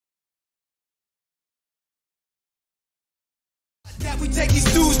We take these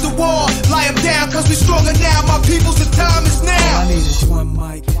dudes to war, lie them down, cause we stronger now. My people's, the time is now. All I need is one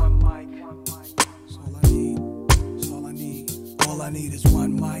mic. That's all I need. That's all I need. All I need is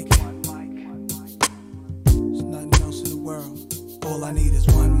one mic. There's nothing else in the world. All I need is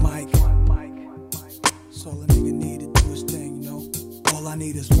one mic. That's all a nigga need to do his thing, you know. All I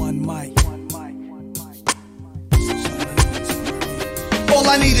need is one mic. All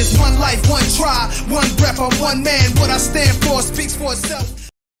I need is one life, one try, one breath, I'm one man. What I stand for speaks for itself.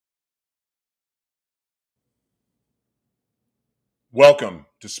 Welcome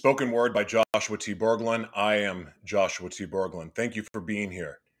to Spoken Word by Joshua T. Berglund. I am Joshua T. Berglund. Thank you for being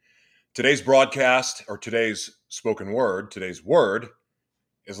here. Today's broadcast, or today's spoken word, today's word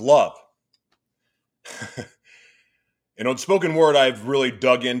is love. In spoken word, I've really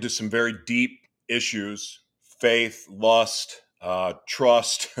dug into some very deep issues: faith, lust,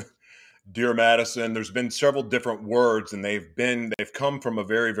 trust, Dear Madison. There's been several different words, and they've come from a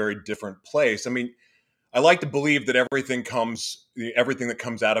very, very different place. I mean, I like to believe that everything that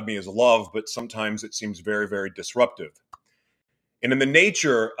comes out of me is love, but sometimes it seems very, very disruptive. And in the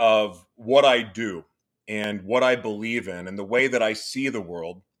nature of what I do and what I believe in and the way that I see the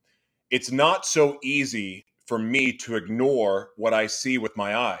world, it's not so easy for me to ignore what I see with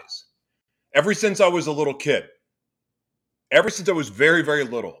my eyes. Ever since I was a little kid, ever since I was very, very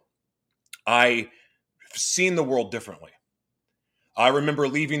little, I've seen the world differently. I remember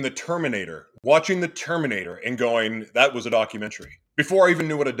leaving watching The Terminator and going, that was a documentary. Before I even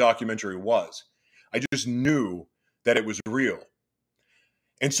knew what a documentary was, I just knew that it was real.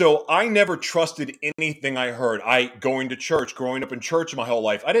 And so I never trusted anything I heard. Growing up in church my whole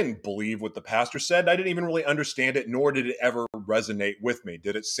life, I didn't believe what the pastor said. I didn't even really understand it, nor did it ever resonate with me.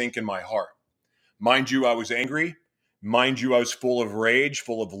 Did it sink in my heart? Mind you, I was angry. Mind you, I was full of rage,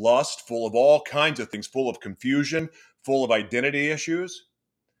 full of lust, full of all kinds of things, full of confusion, full of identity issues.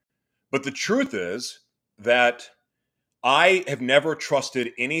 But the truth is that I have never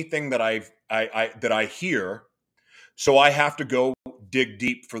trusted anything that I hear, so I have to go dig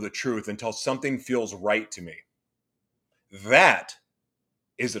deep for the truth until something feels right to me. That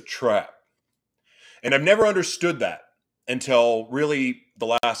is a trap. And I've never understood that until really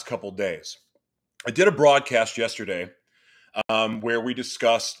the last couple days. I did a broadcast yesterday where we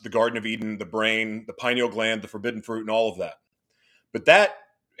discussed the Garden of Eden, the brain, the pineal gland, the forbidden fruit, and all of that. But that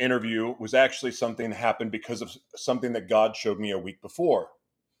interview was actually something that happened because of something that God showed me a week before.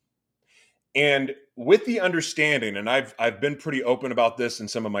 And with the understanding, and I've been pretty open about this in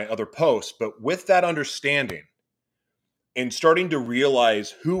some of my other posts, but with that understanding and starting to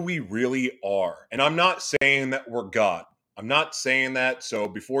realize who we really are, and I'm not saying that we're God. I'm not saying that, so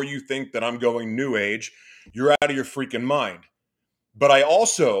before you think that I'm going New Age, you're out of your freaking mind. But I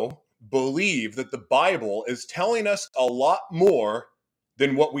also believe that the Bible is telling us a lot more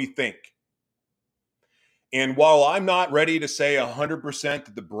than what we think. And while I'm not ready to say 100%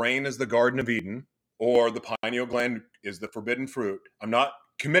 that the brain is the Garden of Eden or the pineal gland is the forbidden fruit, I'm not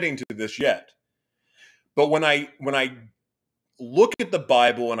committing to this yet. But when I look at the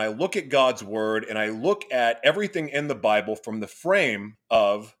Bible and I look at God's word and I look at everything in the Bible from the frame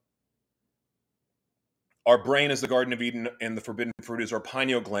of our brain is the Garden of Eden and the forbidden fruit is our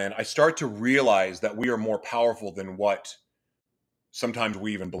pineal gland, I start to realize that we are more powerful than what sometimes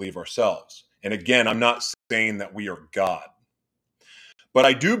we even believe ourselves. And again, I'm not saying that we are God, but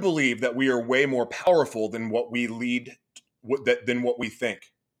I do believe that we are way more powerful than what we think.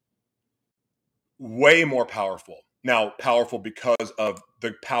 Way more powerful. Now, powerful because of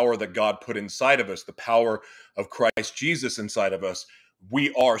the power that God put inside of us, the power of Christ Jesus inside of us.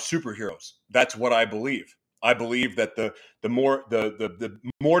 We are superheroes. That's what I believe. I believe that the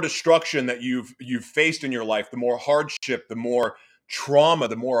more destruction that you've faced in your life, the more hardship, the more trauma,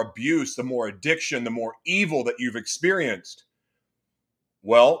 the more abuse, the more addiction, the more evil that you've experienced.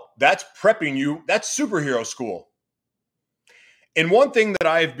 Well, that's prepping you. That's superhero school. And one thing that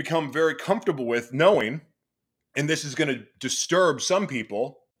I've become very comfortable with knowing, and this is going to disturb some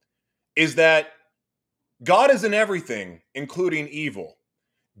people, is that God is in everything, including evil.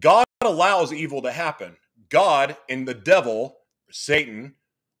 God allows evil to happen. God and the devil, Satan,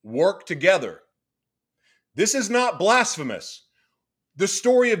 work together. This is not blasphemous. The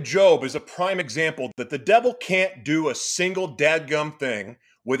story of Job is a prime example that the devil can't do a single dadgum thing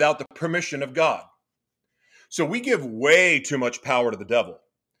without the permission of God. So we give way too much power to the devil.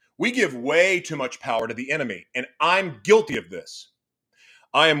 We give way too much power to the enemy, and I'm guilty of this.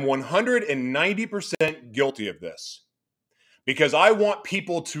 I am 190% guilty of this because I want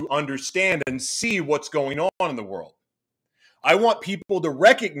people to understand and see what's going on in the world. I want people to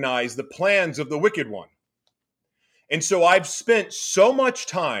recognize the plans of the wicked one. And so I've spent so much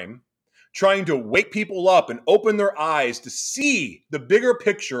time trying to wake people up and open their eyes to see the bigger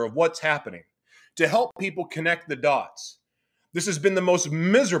picture of what's happening, to help people connect the dots. This has been the most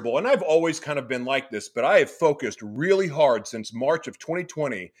miserable, and I've always kind of been like this, but I have focused really hard since March of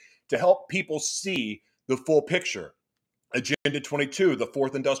 2020 to help people see the full picture. Agenda 22, the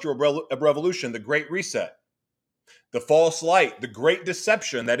fourth industrial revolution, the Great Reset, the false light, the great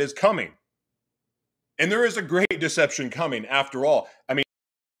deception that is coming. And there is a great deception coming after all. I mean,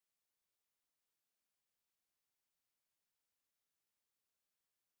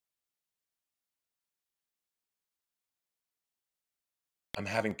 I'm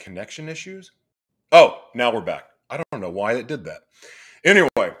having connection issues. Oh, now we're back. I don't know why it did that.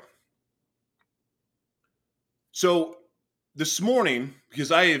 Anyway, so this morning,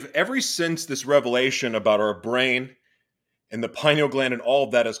 because I have, ever since this revelation about our brain and the pineal gland and all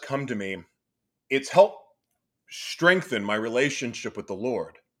of that has come to me, it's helped strengthen my relationship with the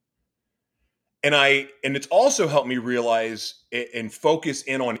Lord. And it's also helped me realize and focus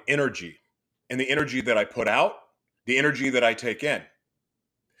in on energy, and the energy that I put out, the energy that I take in.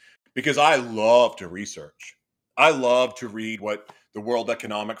 Because I love to research. I love to read what the World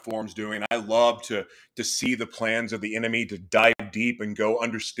Economic Forum's doing. I love to see the plans of the enemy, to dive deep and go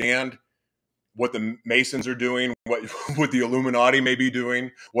understand what the Masons are doing, what the Illuminati may be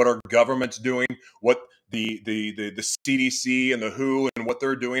doing, what our government's doing, what the CDC and the WHO and what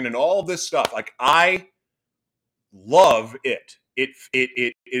they're doing, and all this stuff. Like, I love it.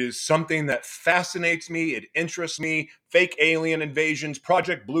 It is something that fascinates me. It interests me. Fake alien invasions,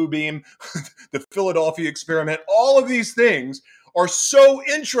 Project Bluebeam, the Philadelphia experiment, all of these things are so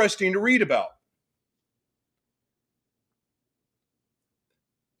interesting to read about.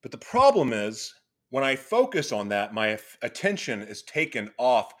 But the problem is, when I focus on that, my attention is taken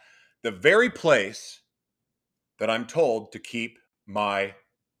off the very place that I'm told to keep my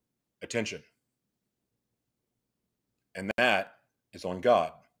attention. And that is on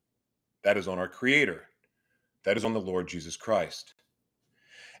God. That is on our Creator. That is on the Lord Jesus Christ.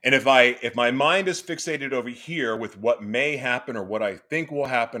 And if my mind is fixated over here with what may happen or what I think will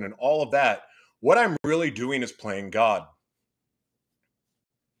happen and all of that, what I'm really doing is playing God.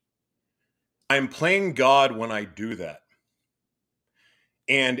 I'm playing God when I do that.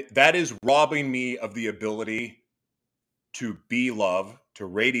 And that is robbing me of the ability to be love, to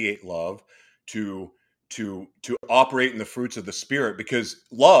radiate love, to operate in the fruits of the Spirit, because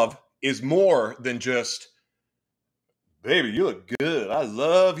love is more than just, baby, you look good, I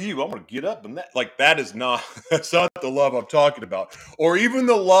love you, I'm gonna get up and that. Like, that's not the love I'm talking about. Or even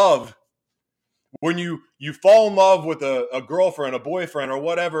the love when you fall in love with a girlfriend, a boyfriend, or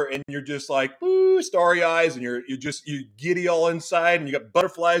whatever, and you're just like, ooh, starry eyes, and you giddy all inside, and you got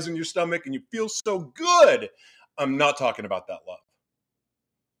butterflies in your stomach, and you feel so good. I'm not talking about that love.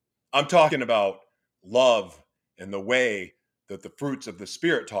 I'm talking about love and the way that the fruits of the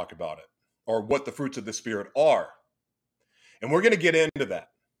Spirit talk about it, or what the fruits of the Spirit are. And we're going to get into that,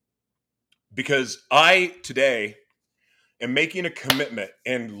 because I today am making a commitment,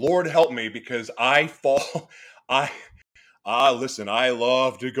 and Lord help me, because I fall. Listen, I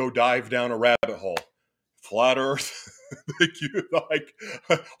love to go dive down a rabbit hole. Flat Earth, like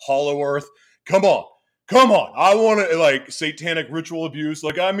Hollow Earth. Come on. I want to, like, satanic ritual abuse.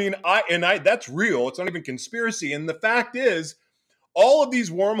 Like, I mean, that's real. It's not even conspiracy. And the fact is, all of these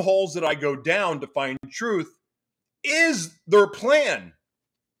wormholes that I go down to find truth is their plan.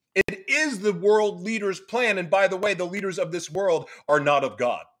 It is the world leaders' plan. And by the way, the leaders of this world are not of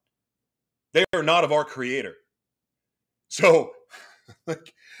God. They are not of our Creator. So,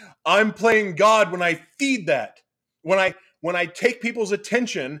 like, I'm playing God when I feed that. When I take people's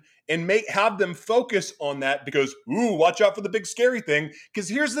attention and have them focus on that, because, ooh, watch out for the big scary thing. Because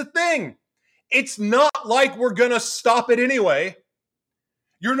here's the thing. It's not like we're going to stop it anyway.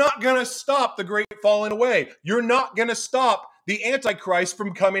 You're not going to stop the great falling away. You're not going to stop the Antichrist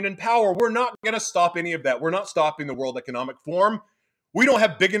from coming in power. We're not going to stop any of that. We're not stopping the World Economic Forum. We don't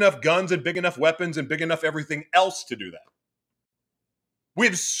have big enough guns and big enough weapons and big enough everything else to do that. We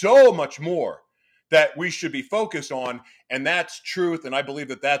have so much more that we should be focused on, and that's truth, and I believe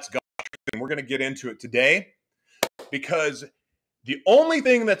that that's God, and we're going to get into it today, because the only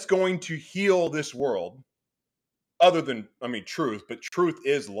thing that's going to heal this world, other than, truth, but truth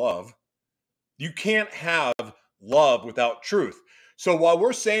is love. You can't have love without truth. So while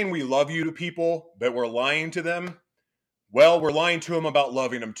we're saying we love you to people, but we're lying to them, well, we're lying to them about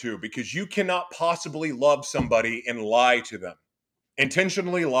loving them too, because you cannot possibly love somebody and lie to them.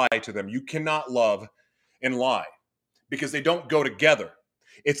 Intentionally lie to them. You cannot love and lie, because they don't go together.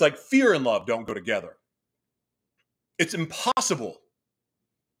 It's like fear and love don't go together. It's impossible.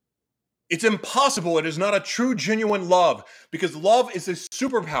 It's impossible. It is not a true, genuine love, because love is a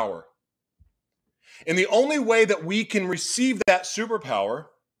superpower. And the only way that we can receive that superpower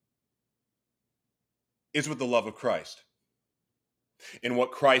is with the love of Christ and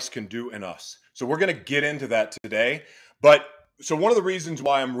what Christ can do in us. So we're going to get into that today. But so one of the reasons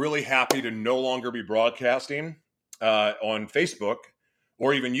why I'm really happy to no longer be broadcasting on Facebook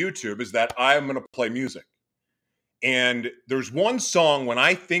or even YouTube is that I'm going to play music. And there's one song when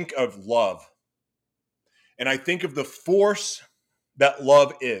I think of love, and I think of the force that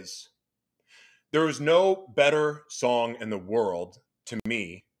love is. There is no better song in the world to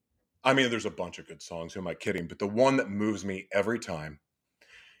me. I mean, there's a bunch of good songs. Who am I kidding? But the one that moves me every time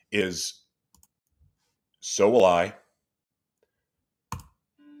is So Will I.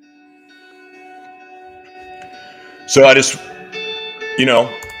 So I just,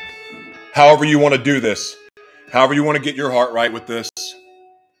 however you want to do this, however you want to get your heart right with this,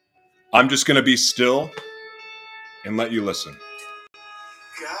 I'm just going to be still and let you listen.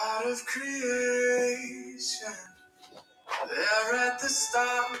 God of creation, there at the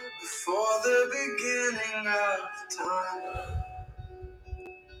start, before the beginning of time.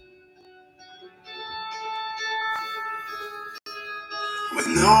 With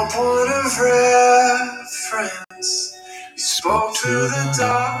no point of reference, you spoke to the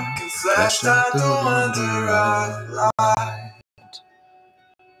dark and flashed out the wonder of light.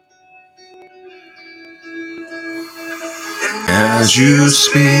 And as you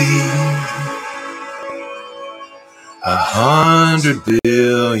speak, 100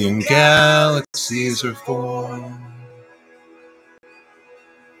 billion galaxies are formed.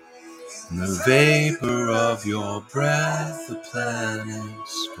 In the vapor of your breath, the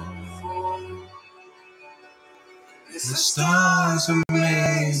planets form. The stars are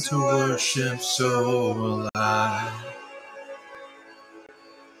made to worship, so will I.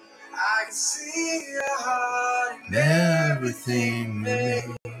 I can see your heart in everything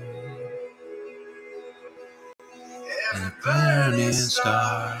made. And a burning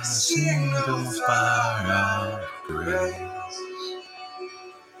star, a single fire of grace.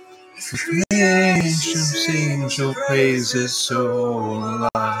 If creation sings your praises, so will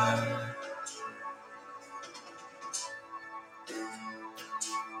I.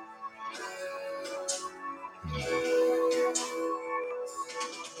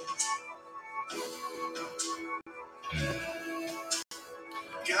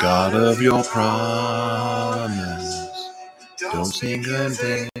 God of your promise, don't sing a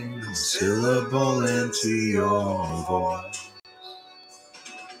vain syllable into your voice.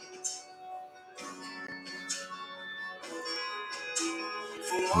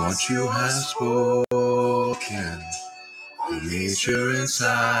 What you have spoken, nature and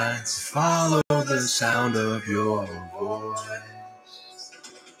science follow the sound of your voice.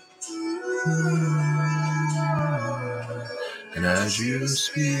 And as you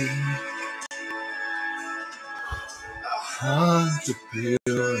speak, 100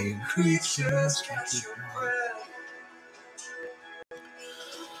 billion creatures catch your breath.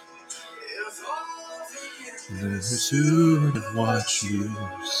 In the pursuit of what you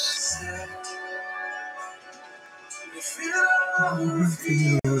said,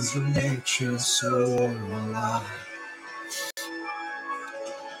 reveals the nature so alive.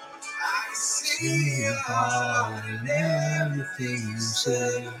 I see your heart in everything you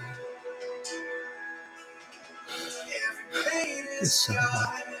say. Every pain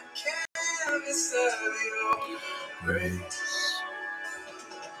inside a canvas of your grace.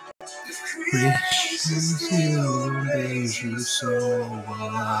 If creation still obeys you, so will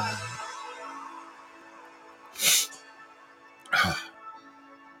I.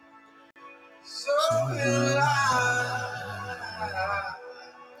 So will I.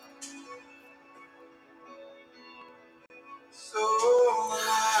 So will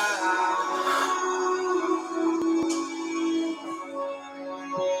I.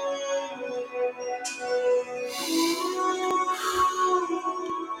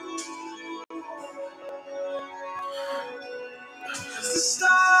 As the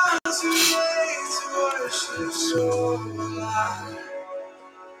stars are made to worship, so will I.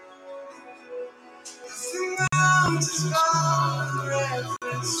 As the mountains bow in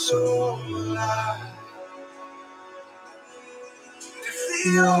reverence, so will I. If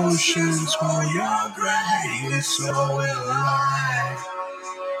the oceans pour your grace, so will I.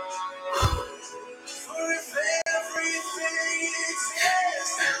 For if everything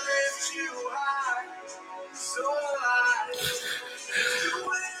exists to lift you high, so will I. The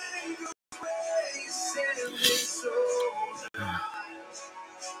wind goes where you send me, so will I.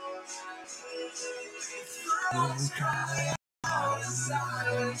 If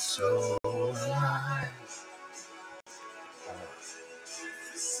So oh.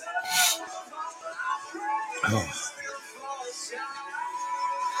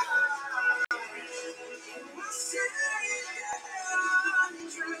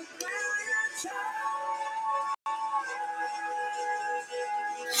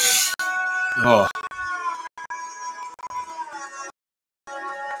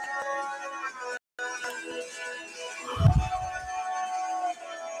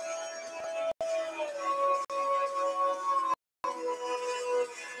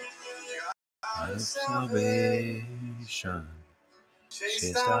 Salvation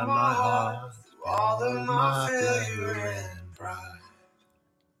chased out my heart, all of my failure and pride.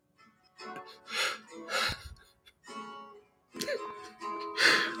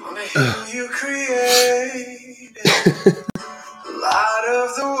 On a hill you created, light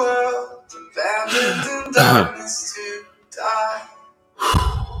of the world, abandoned in darkness to die.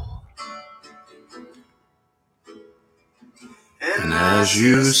 And as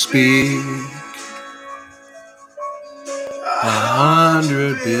you speak,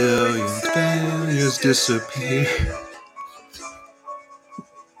 100 billion failures disappear.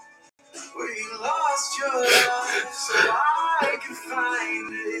 Where you lost your life so I could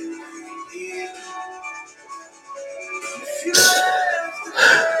find it here. If you left the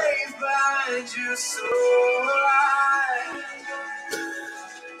grave behind you so alive,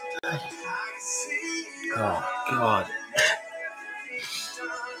 I can see your Oh, God.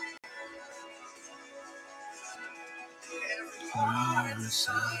 every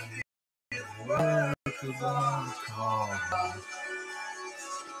side, Work of our call.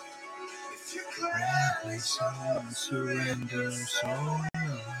 if you gladly Surrender so.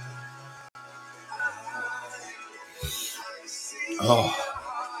 Oh.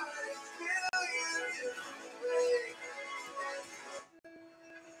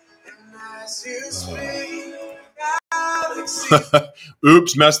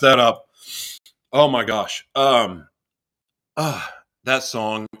 Oops, messed that up. Oh my gosh. That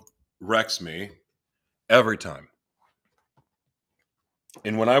song wrecks me every time.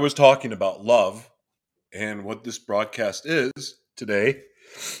 And when I was talking about love and what this broadcast is today,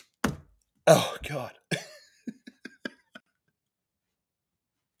 oh God.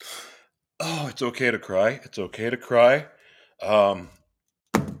 Oh, it's okay to cry. It's okay to cry. Oh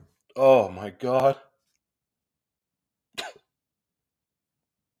my God.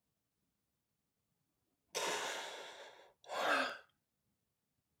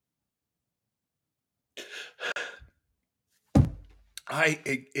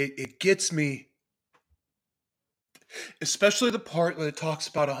 It gets me, especially the part where it talks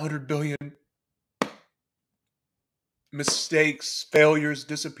about 100 billion mistakes, failures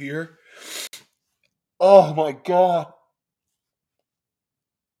disappear. Oh my God.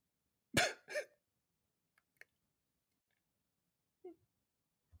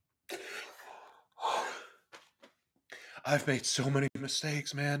 I've made so many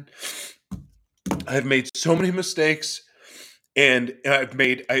mistakes, man. I've made so many mistakes. And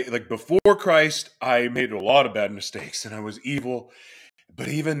like before Christ, I made a lot of bad mistakes and I was evil. But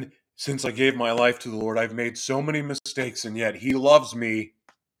even since I gave my life to the Lord, I've made so many mistakes. And yet He loves me.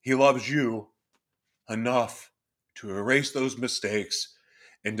 He loves you enough to erase those mistakes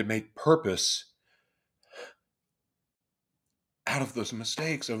and to make purpose out of those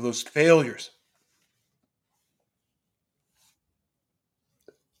mistakes, of those failures.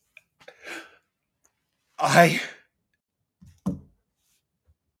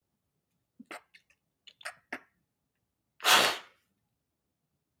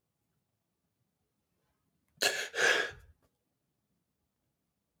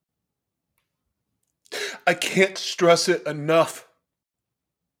 I can't stress it enough.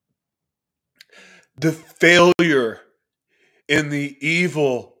 The failure in the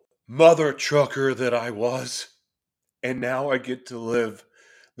evil mother trucker that I was. And now I get to live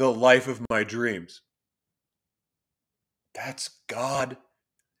the life of my dreams. That's God.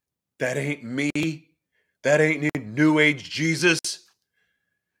 That ain't me. That ain't New Age Jesus.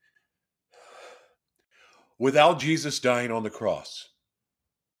 Without Jesus dying on the cross,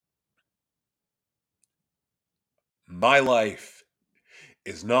 my life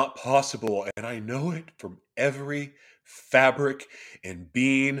is not possible. And I know it from every fabric and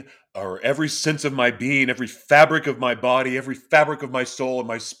being, or every sense of my being, every fabric of my body, every fabric of my soul and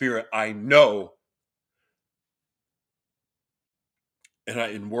my spirit. I know.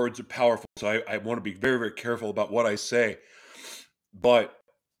 And words are powerful, so I want to be very, very careful about what I say. But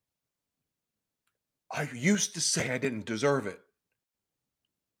I used to say I didn't deserve it.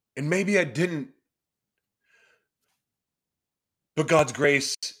 And maybe I didn't. But God's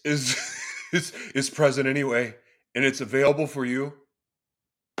grace is is present anyway, and it's available for you.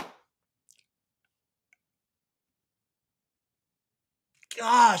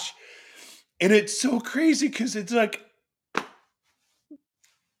 Gosh, and it's so crazy because it's like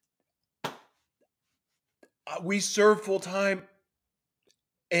we serve full time,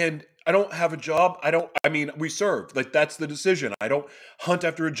 and I don't have a job. I mean, we serve. Like, that's the decision. I don't hunt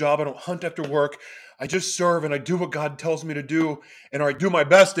after a job. I don't hunt after work. I just serve and I do what God tells me to do, and I do my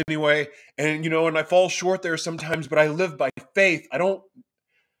best anyway. And, and I fall short there sometimes, but I live by faith. I don't,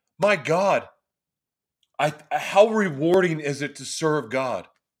 my God, how rewarding is it to serve God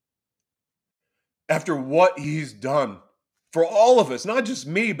after what He's done for all of us, not just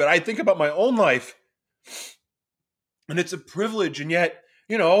me, but I think about my own life. And it's a privilege, and yet,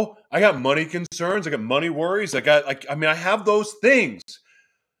 I got money concerns, I got money worries, I have those things.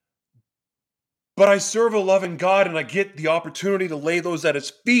 But I serve a loving God, and I get the opportunity to lay those at His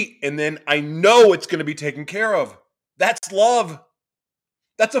feet, and then I know it's going to be taken care of. That's love.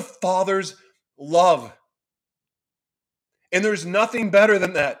 That's a father's love. And there's nothing better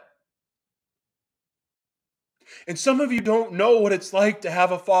than that. And some of you don't know what it's like to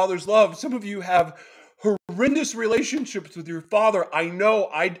have a father's love. Some of you have horrendous relationships with your father. I know,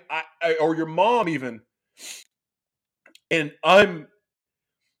 or your mom even. And I'm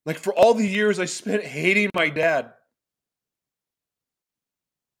like, for all the years I spent hating my dad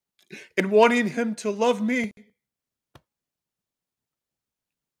and wanting him to love me,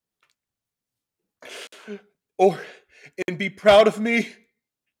 and be proud of me.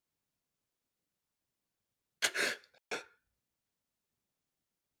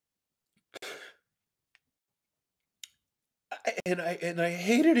 And I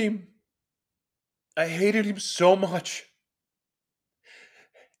hated him. I hated him so much.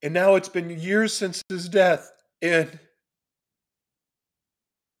 And now it's been years since his death. And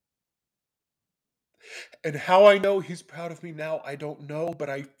how I know he's proud of me now, I don't know, but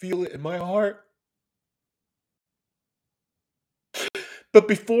I feel it in my heart. But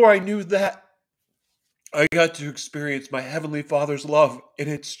before I knew that, I got to experience my Heavenly Father's love, and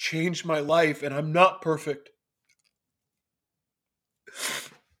it's changed my life, and I'm not perfect.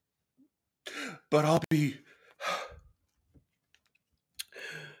 But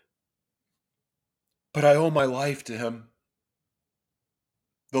but I owe my life to Him.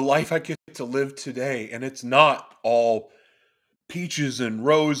 The life I get to live today, and it's not all peaches and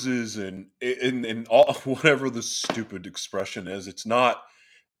roses and all whatever the stupid expression is. It's not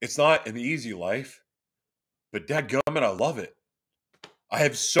an easy life, but dadgummit, I love it. I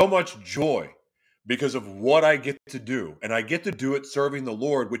have so much joy because of what I get to do, and I get to do it serving the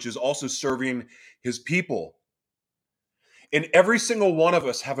Lord, which is also serving His people. And every single one of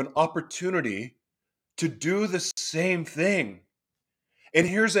us have an opportunity to do the same thing. And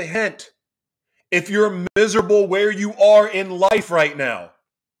here's a hint. If you're miserable where you are in life right now,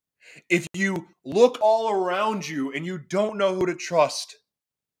 if you look all around you and you don't know who to trust,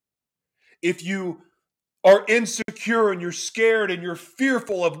 if you are insecure and you're scared and you're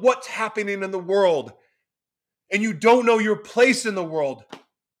fearful of what's happening in the world, and you don't know your place in the world,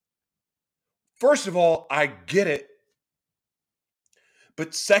 first of all, I get it.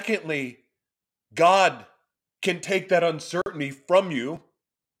 But secondly, God can take that uncertainty from you,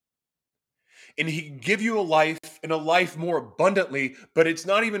 and He can give you a life, and a life more abundantly. But it's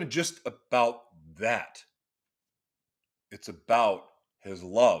not even just about that. It's about His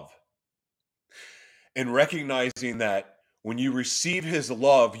love. And recognizing that when you receive His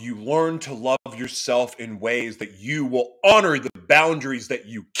love, you learn to love yourself in ways that you will honor the boundaries that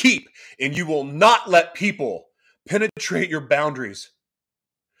you keep, and you will not let people penetrate your boundaries.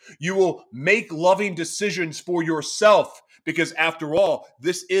 You will make loving decisions for yourself, because after all,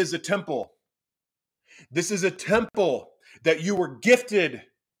 this is a temple. This is a temple that you were gifted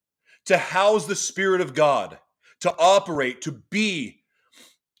to house the Spirit of God, to operate, to be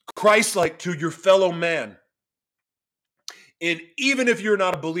Christ-like to your fellow man. And even if you're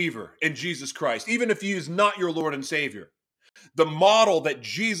not a believer in Jesus Christ, even if He is not your Lord and Savior, the model that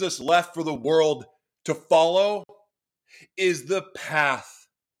Jesus left for the world to follow is the path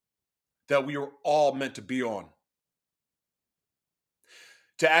that we are all meant to be on.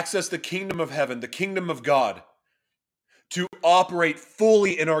 To access the kingdom of heaven, the kingdom of God, to operate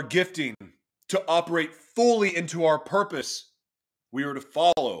fully in our gifting, to operate fully into our purpose, we are to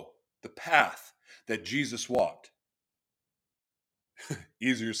follow the path that Jesus walked.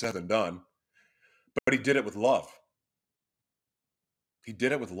 Easier said than done, but He did it with love. He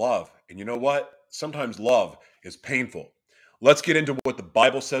did it with love. And you know what? Sometimes love is painful. Let's get into what the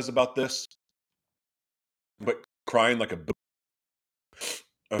Bible says about this. But crying like a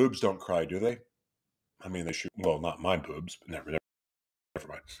Boobs don't cry, do they? I mean, they should. Well, not my boobs, but never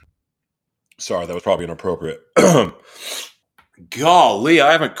mind. Sorry, that was probably inappropriate. Golly,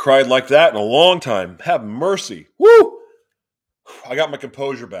 I haven't cried like that in a long time. Have mercy. Woo! I got my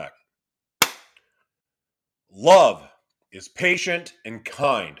composure back. Love is patient and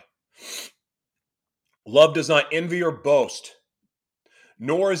kind. Love does not envy or boast,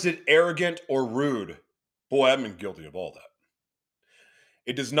 nor is it arrogant or rude. Boy, I've been guilty of all that.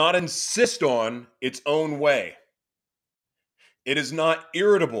 It does not insist on its own way. It is not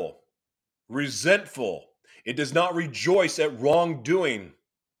irritable, resentful. It does not rejoice at wrongdoing,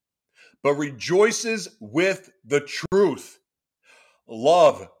 but rejoices with the truth.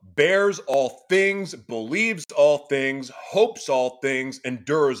 Love bears all things, believes all things, hopes all things,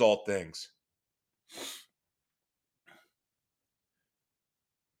 endures all things.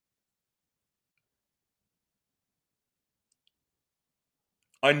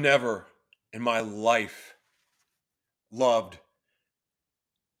 I never in my life loved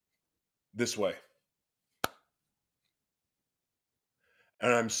this way.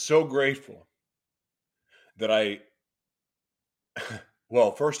 And I'm so grateful that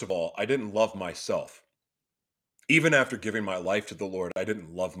well, first of all, I didn't love myself. Even after giving my life to the Lord, I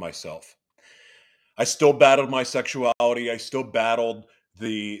didn't love myself. I still battled my sexuality. I still battled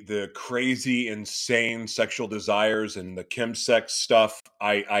the crazy, insane sexual desires and the chemsex stuff.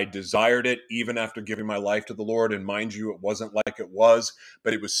 I desired it even after giving my life to the Lord. And mind you, it wasn't like it was,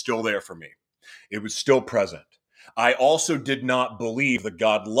 but it was still there for me. It was still present. I also did not believe that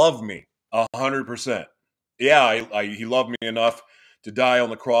God loved me 100%. Yeah, he loved me enough to die on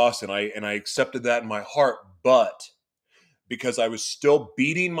the cross, and I accepted that in my heart. But because I was still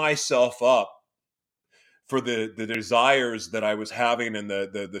beating myself up for the desires that I was having and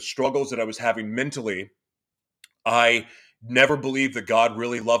the struggles that I was having mentally, I never believed that God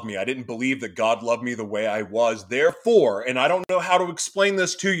really loved me. I didn't believe that God loved me the way I was. Therefore, and I don't know how to explain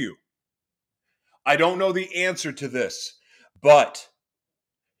this to you. I don't know the answer to this, but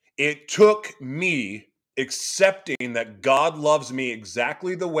it took me accepting that God loves me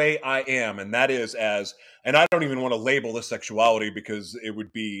exactly the way I am, and that is and I don't even want to label this sexuality because it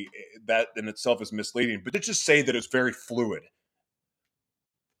would be, that in itself is misleading, but to just say that it's very fluid.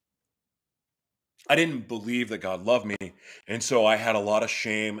 I didn't believe that God loved me, and so I had a lot of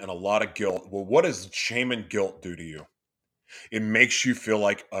shame and a lot of guilt. Well, what does shame and guilt do to you? It makes you feel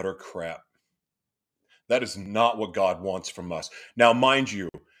like utter crap. That is not what God wants from us. Now, mind you,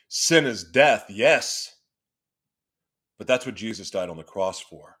 sin is death, yes, but that's what Jesus died on the cross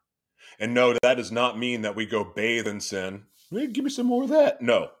for. And no, that does not mean that we go bathe in sin. Hey, give me some more of that.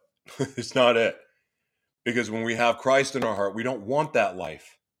 No, it's not it. Because when we have Christ in our heart, we don't want that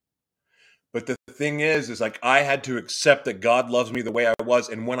life. But the thing is like I had to accept that God loves me the way I was.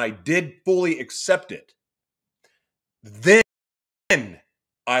 And when I did fully accept it, then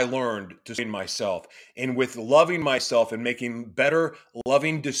I learned to see myself. And with loving myself and making better,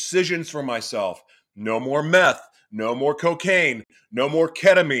 loving decisions for myself, no more meth, no more cocaine, no more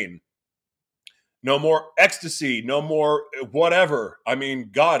ketamine, no more ecstasy, no more whatever. I mean,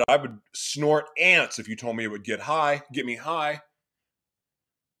 God, I would snort ants if you told me it would get me high.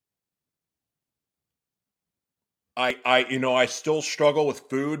 I still struggle with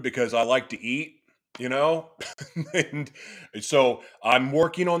food because I like to eat, you know? And so I'm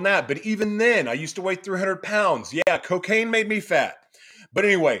working on that. But even then, I used to weigh 300 pounds. Yeah, cocaine made me fat. But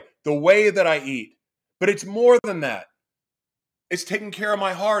anyway, the way that I eat, but it's more than that. It's taking care of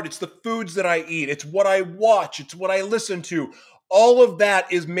my heart. It's the foods that I eat. It's what I watch. It's what I listen to. All of that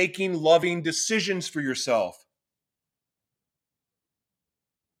is making loving decisions for yourself.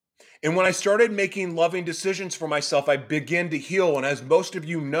 And when I started making loving decisions for myself, I began to heal. And as most of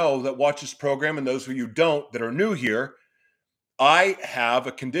you know that watch this program, and those of you don't that are new here, I have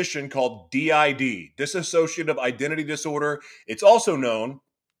a condition called DID, dissociative identity disorder. It's also known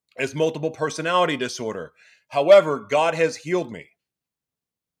as multiple personality disorder. However, God has healed me.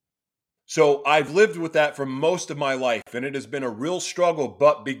 So I've lived with that for most of my life, and it has been a real struggle.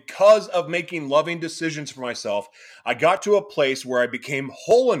 But because of making loving decisions for myself, I got to a place where I became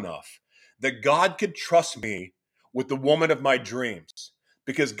whole enough that God could trust me with the woman of my dreams.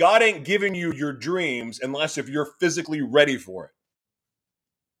 Because God ain't giving you your dreams unless if you're physically ready for it.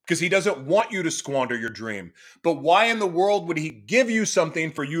 Because he doesn't want you to squander your dream. But why in the world would he give you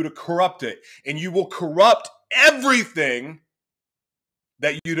something for you to corrupt it? And you will corrupt everything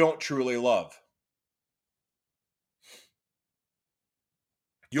that you don't truly love.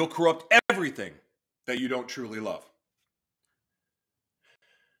 You'll corrupt everything that you don't truly love.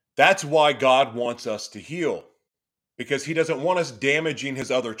 That's why God wants us to heal. because he doesn't want us damaging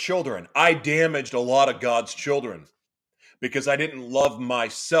his other children. I damaged a lot of God's children because I didn't love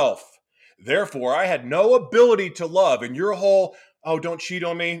myself. Therefore, I had no ability to love. And your whole, oh, don't cheat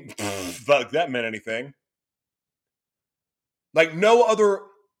on me, fuck, that meant anything. Like no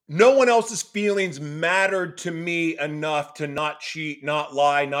one else's feelings mattered to me enough to not cheat, not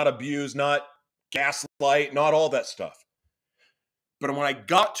lie, not abuse, not gaslight, not all that stuff. But when I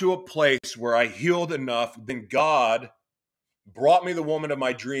got to a place where I healed enough, then God brought me the woman of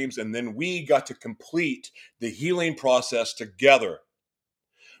my dreams, and then we got to complete the healing process together.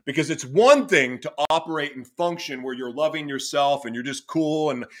 Because it's one thing to operate and function where you're loving yourself and you're just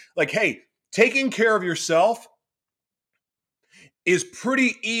cool and like, hey, taking care of yourself is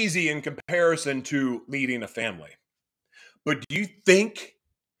pretty easy in comparison to leading a family. But do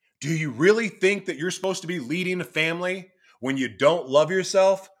you really think that you're supposed to be leading a family when you don't love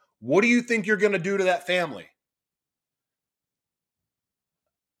yourself? What do you think you're going to do to that family?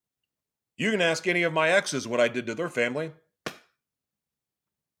 You can ask any of my exes what I did to their family.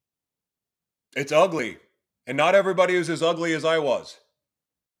 It's ugly. And not everybody is as ugly as I was.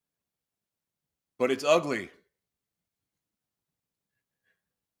 But it's ugly.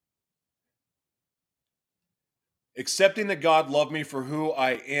 Accepting that God loved me for who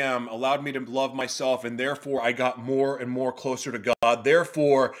I am allowed me to love myself, and therefore I got more and more closer to God.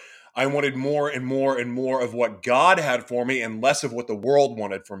 Therefore, I wanted more and more and more of what God had for me and less of what the world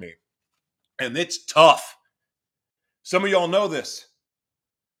wanted for me. And it's tough. Some of y'all know this.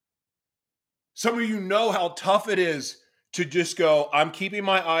 Some of you know how tough it is to just go, I'm keeping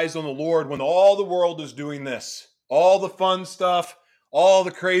my eyes on the Lord when all the world is doing this. All the fun stuff, all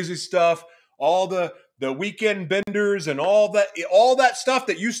the crazy stuff, all the weekend benders and all that stuff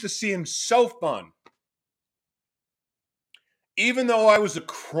that used to seem so fun. Even though I was a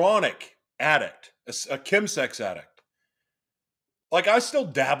chronic addict, a chemsex addict, like I still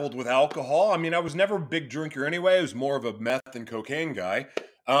dabbled with alcohol. I mean, I was never a big drinker anyway. I was more of a meth and cocaine guy.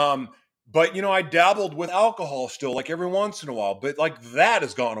 But I dabbled with alcohol still, like every once in a while. But like that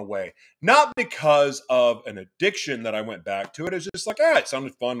has gone away, not because of an addiction that I went back to it. It's just like, it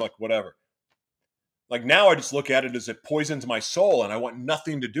sounded fun, like whatever. Like now I just look at it as it poisons my soul and I want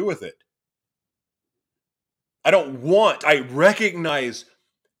nothing to do with it. I recognize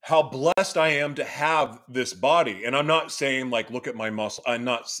how blessed I am to have this body. And I'm not saying like, look at my muscle. I'm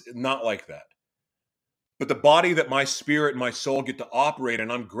not like that. But the body that my spirit and my soul get to operate,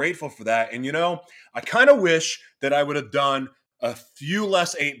 and I'm grateful for that. And I kind of wish that I would have done a few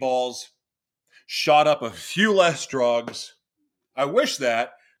less 8 balls, shot up a few less drugs. I wish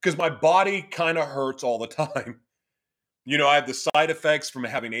that, because my body kind of hurts all the time. I have the side effects from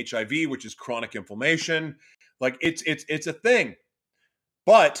having HIV, which is chronic inflammation. Like it's a thing.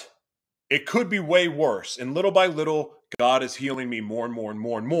 But it could be way worse. And little by little, God is healing me more and more and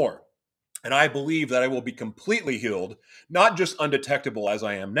more and more. And I believe that I will be completely healed, not just undetectable as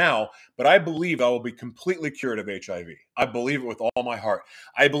I am now, but I believe I will be completely cured of HIV. I believe it with all my heart.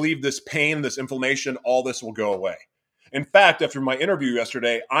 I believe this pain, this inflammation, all this will go away. In fact, after my interview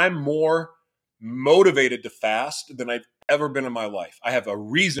yesterday, I'm more motivated to fast than I've ever been in my life. I have a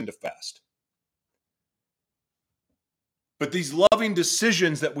reason to fast. But these loving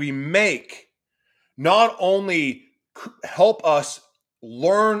decisions that we make not only help us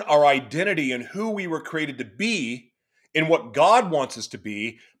learn our identity and who we were created to be and what God wants us to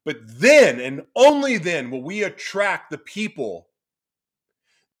be, but then and only then will we attract the people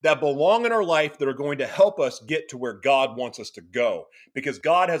that belong in our life that are going to help us get to where God wants us to go. Because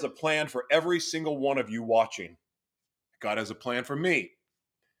God has a plan for every single one of you watching. God has a plan for me.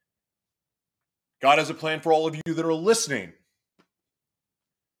 God has a plan for all of you that are listening.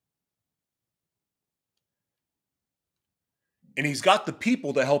 And he's got the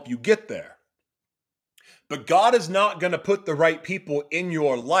people to help you get there. But God is not going to put the right people in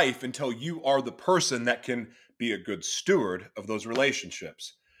your life until you are the person that can be a good steward of those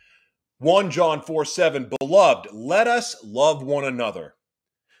relationships. 1 John 4:7, beloved, let us love one another.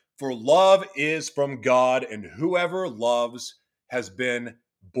 For love is from God, and whoever loves has been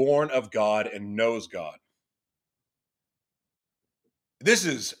born of God and knows God.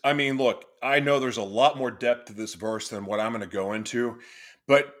 Look, I know there's a lot more depth to this verse than what I'm going to go into,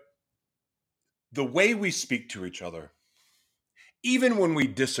 but the way we speak to each other, even when we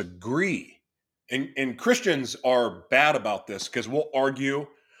disagree, and Christians are bad about this because we'll argue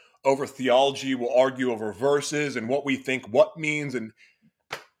over theology, we'll argue over verses and what we think what means, and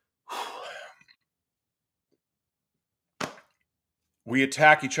we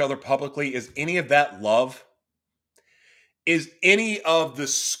attack each other publicly. Is any of that love? Is any of the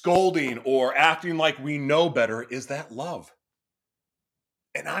scolding or acting like we know better, is that love?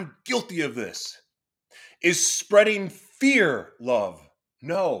 And I'm guilty of this. Is spreading fear love?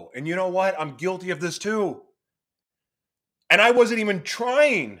 No. And you know what? I'm guilty of this too. And I wasn't even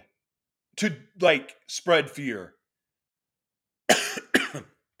trying to spread fear.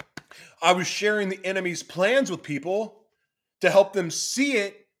 I was sharing the enemy's plans with people to help them see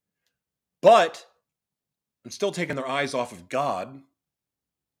it, but I'm still taking their eyes off of God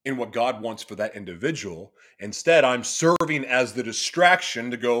and what God wants for that individual. Instead, I'm serving as the distraction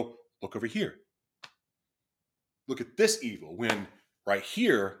to go, look over here. Look at this evil, when right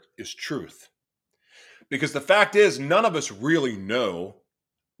here is truth. Because the fact is, none of us really know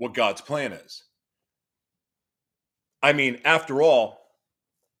what God's plan is. I mean, after all,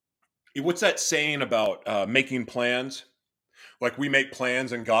 what's that saying about making plans? Like, we make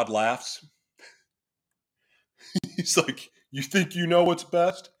plans and God laughs. He's like, you think you know what's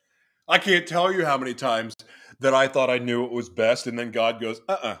best? I can't tell you how many times that I thought I knew what was best, and then God goes,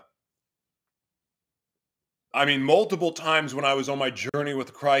 I mean, multiple times when I was on my journey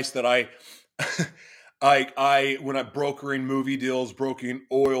with Christ that when I'm brokering movie deals, brokering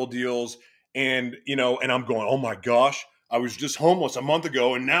oil deals, and I'm going, oh my gosh, I was just homeless a month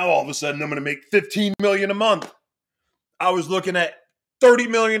ago, and now all of a sudden I'm going to make $15 million a month. I was looking at $30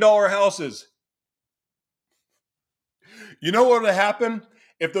 million houses. You know what would have happened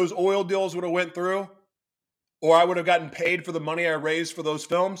if those oil deals would have went through, or I would have gotten paid for the money I raised for those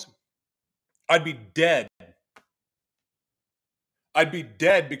films? I'd be dead. I'd be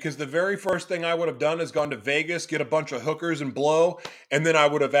dead, because the very first thing I would have done is gone to Vegas, get a bunch of hookers and blow, and then I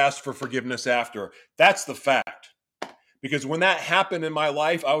would have asked for forgiveness after. That's the fact. Because when that happened in my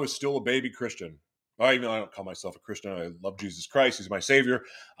life, I was still a baby Christian. I don't call myself a Christian. I love Jesus Christ. He's my Savior.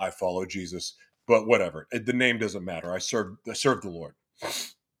 I follow Jesus. But whatever. The name doesn't matter. I serve the Lord.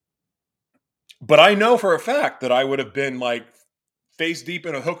 But I know for a fact that I would have been face deep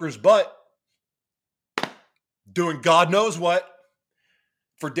in a hooker's butt, doing God knows what,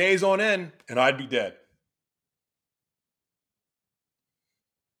 for days on end, and I'd be dead.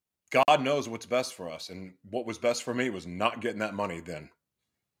 God knows what's best for us, and what was best for me was not getting that money then.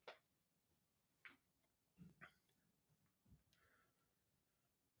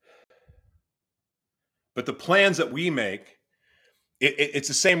 But the plans that we make, it's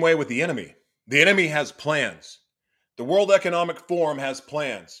the same way with the enemy. The enemy has plans. The World Economic Forum has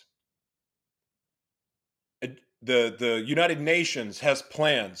plans. The United Nations has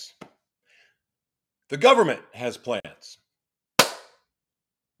plans. The government has plans.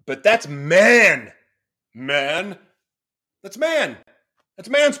 But that's man. That's man. That's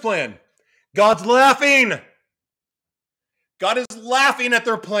man's plan. God's laughing. God is laughing at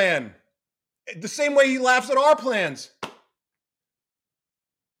their plan. The same way he laughs at our plans.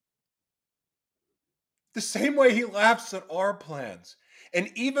 The same way he laughs at our plans.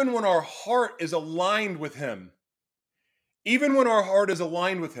 And even when our heart is aligned with him, he's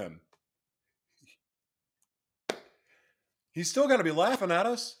still going to be laughing at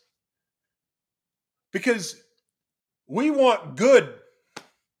us. Because we want good.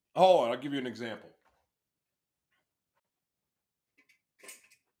 Oh, I'll give you an example.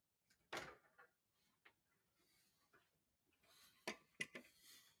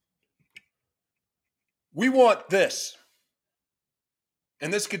 We want this.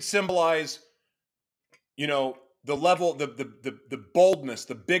 And this could symbolize, the level, the boldness,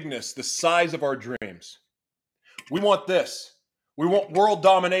 the bigness, the size of our dreams. We want this. We want world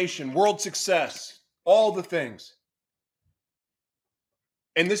domination, world success, all the things.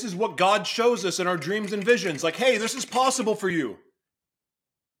 And this is what God shows us in our dreams and visions. Like, hey, this is possible for you.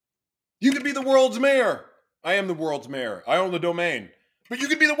 You could be the world's mayor. I am the world's mayor. I own the domain. But you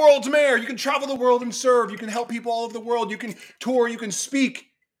could be the world's mayor. You can travel the world and serve. You can help people all over the world. You can tour. You can speak.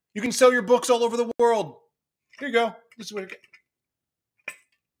 You can sell your books all over the world. Here you go. This is what I get.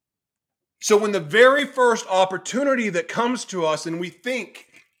 So when the very first opportunity that comes to us and we think,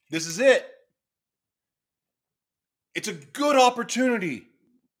 this is it, it's a good opportunity.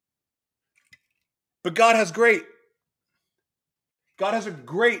 But God has a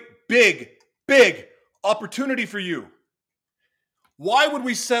great, big opportunity for you. Why would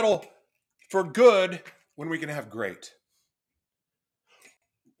we settle for good when we can have great?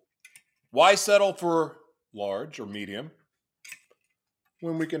 Why settle for large or medium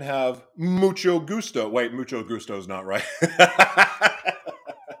when we can have mucho gusto? Wait, mucho gusto is not right.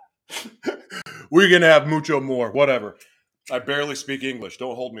 We're going to have mucho more, whatever. I barely speak English.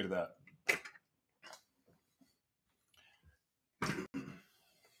 Don't hold me to that.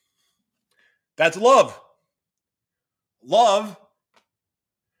 That's love. Love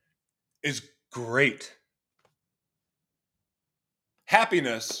is great.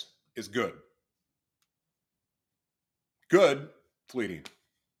 Happiness is good. Good, fleeting.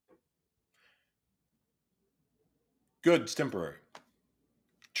 Good's temporary.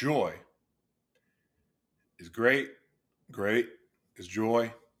 Joy is great. Great is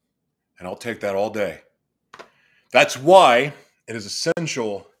joy. And I'll take that all day. That's why it is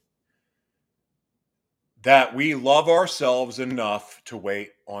essential that we love ourselves enough to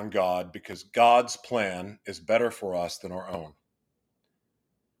wait on God, because God's plan is better for us than our own.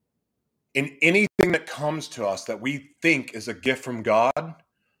 In anything that comes to us that we think is a gift from God,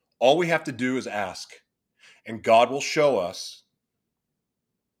 all we have to do is ask, and God will show us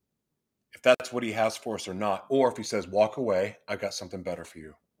if that's what he has for us or not, or if he says, walk away, I got something better for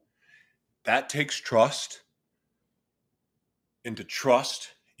you. That takes trust, and to trust,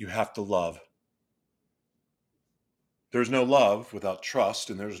 you have to love. There's no love without trust,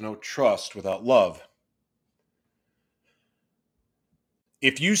 and there's no trust without love.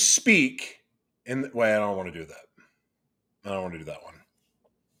 If you speak in the way, I don't want to do that. I don't want to do that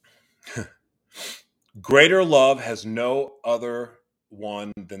one. Greater love has no other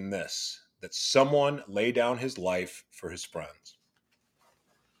one than this, that someone lay down his life for his friends.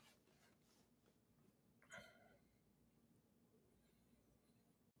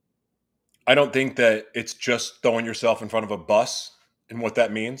 I don't think that it's just throwing yourself in front of a bus and what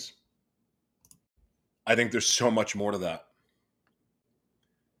that means. I think there's so much more to that.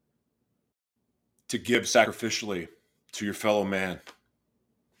 To give sacrificially to your fellow man.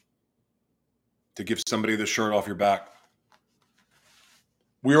 To give somebody the shirt off your back.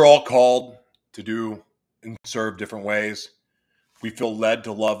 We are all called to do and serve different ways. We feel led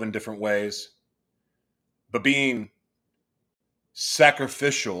to love in different ways. But being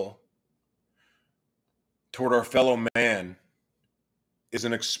sacrificial toward our fellow man is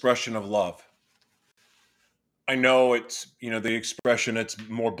an expression of love. I know it's, the expression, it's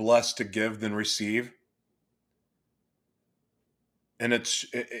more blessed to give than receive. And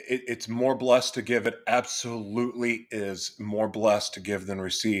it's more blessed to give. It absolutely is more blessed to give than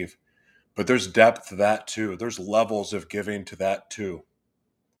receive. But there's depth to that too. There's levels of giving to that too.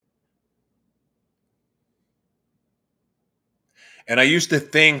 And I used to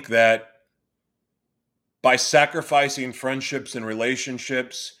think that by sacrificing friendships and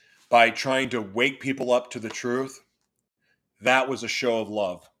relationships, by trying to wake people up to the truth, that was a show of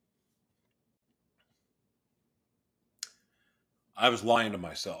love. I was lying to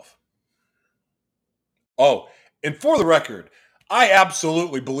myself. Oh, and for the record, I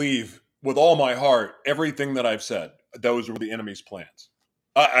absolutely believe with all my heart everything that I've said. Those were the enemy's plans.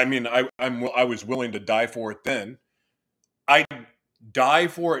 I was willing to die for it then. I die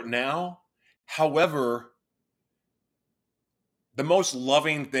for it now. However, the most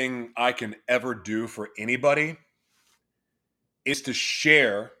loving thing I can ever do for anybody is to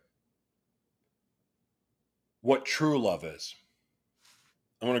share what true love is.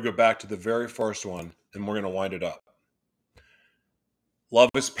 I want to go back to the very first one, and we're going to wind it up. Love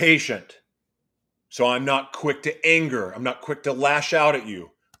is patient. So I'm not quick to anger. I'm not quick to lash out at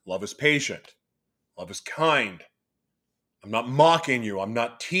you. Love is patient. Love is kind. I'm not mocking you. I'm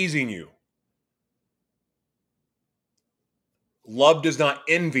not teasing you. Love does not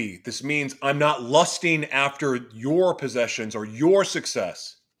envy. This means I'm not lusting after your possessions or your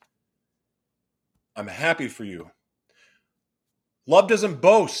success. I'm happy for you. Love doesn't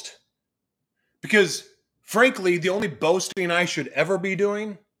boast. Because, frankly, the only boasting I should ever be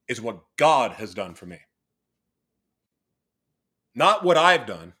doing is what God has done for me. Not what I've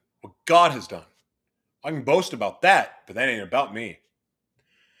done, what God has done. I can boast about that, but that ain't about me.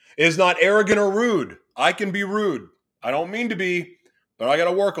 It is not arrogant or rude. I can be rude. I don't mean to be, but I got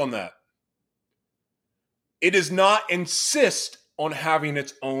to work on that. It does not insist on having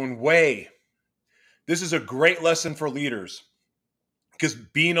its own way. This is a great lesson for leaders, because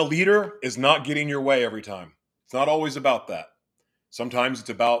being a leader is not getting your way every time. It's not always about that. Sometimes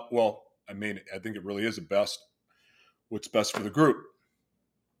it's about, I think it really is what's best for the group.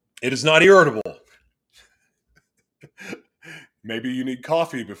 It is not irritable. Maybe you need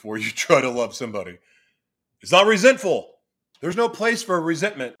coffee before you try to love somebody. It's not resentful. There's no place for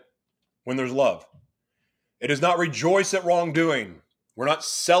resentment when there's love. It does not rejoice at wrongdoing. We're not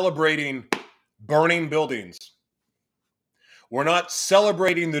celebrating burning buildings. We're not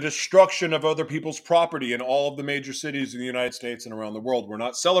celebrating the destruction of other people's property in all of the major cities in the United States and around the world. We're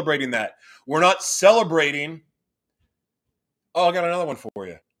not celebrating that. We're not celebrating. Oh, I got another one for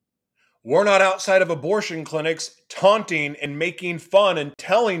you. We're not outside of abortion clinics taunting and making fun and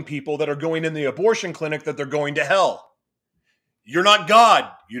telling people that are going in the abortion clinic that they're going to hell. You're not God.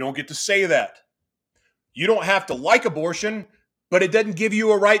 You don't get to say that. You don't have to like abortion, but it doesn't give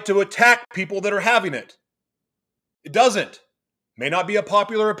you a right to attack people that are having it. It doesn't. May not be a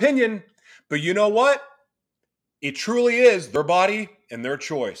popular opinion, but you know what? It truly is their body and their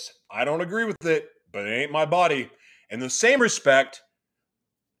choice. I don't agree with it, but it ain't my body. In the same respect,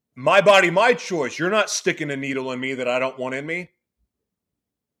 my body, my choice. You're not sticking a needle in me that I don't want in me.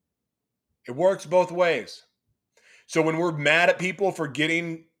 It works both ways. So when we're mad at people for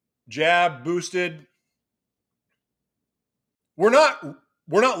getting jabbed, boosted, we're not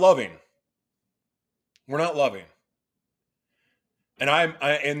loving. We're not loving. And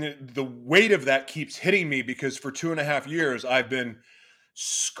the weight of that keeps hitting me because for 2.5 years I've been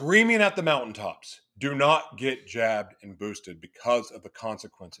screaming at the mountaintops, do not get jabbed and boosted because of the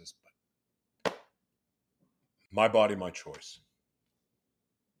consequences. My body, my choice.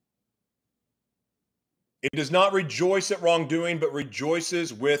 It does not rejoice at wrongdoing, but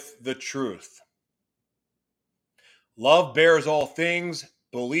rejoices with the truth. Love bears all things,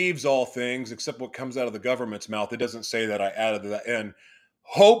 believes all things, except what comes out of the government's mouth. It doesn't say that, I added that in.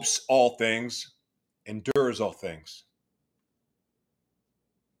 Hopes all things, endures all things.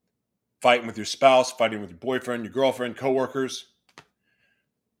 Fighting with your spouse, fighting with your boyfriend, your girlfriend, coworkers.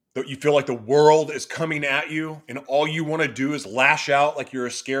 That you feel like the world is coming at you and all you want to do is lash out like you're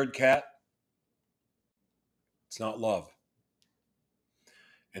a scared cat. It's not love.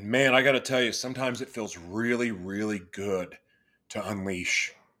 And man, I got to tell you, sometimes it feels really, really good to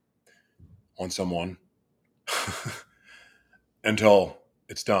unleash on someone until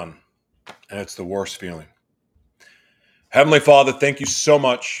it's done. And it's the worst feeling. Heavenly Father, thank you so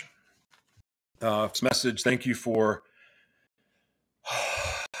much for this message. Thank you for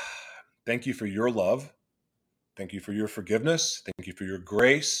your love. Thank you for your forgiveness. Thank you for your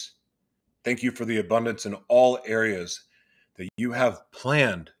grace. Thank you for the abundance in all areas that you have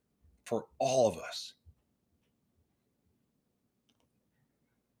planned for all of us.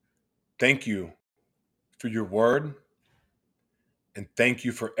 Thank you for your word, and thank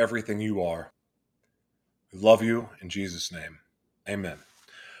you for everything you are. We love you in Jesus' name. Amen.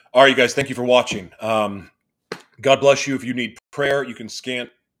 All right, you guys, thank you for watching. God bless you. If you need prayer, you can scan.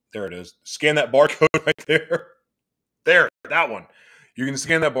 There it is. Scan that barcode right there. There, that one. You can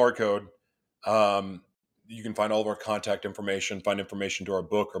scan that barcode. You can find all of our contact information, find information to our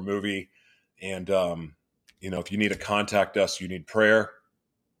book or movie. And, if you need to contact us, you need prayer,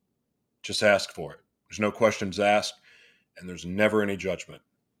 just ask for it. There's no questions asked, and there's never any judgment.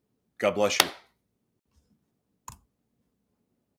 God bless you.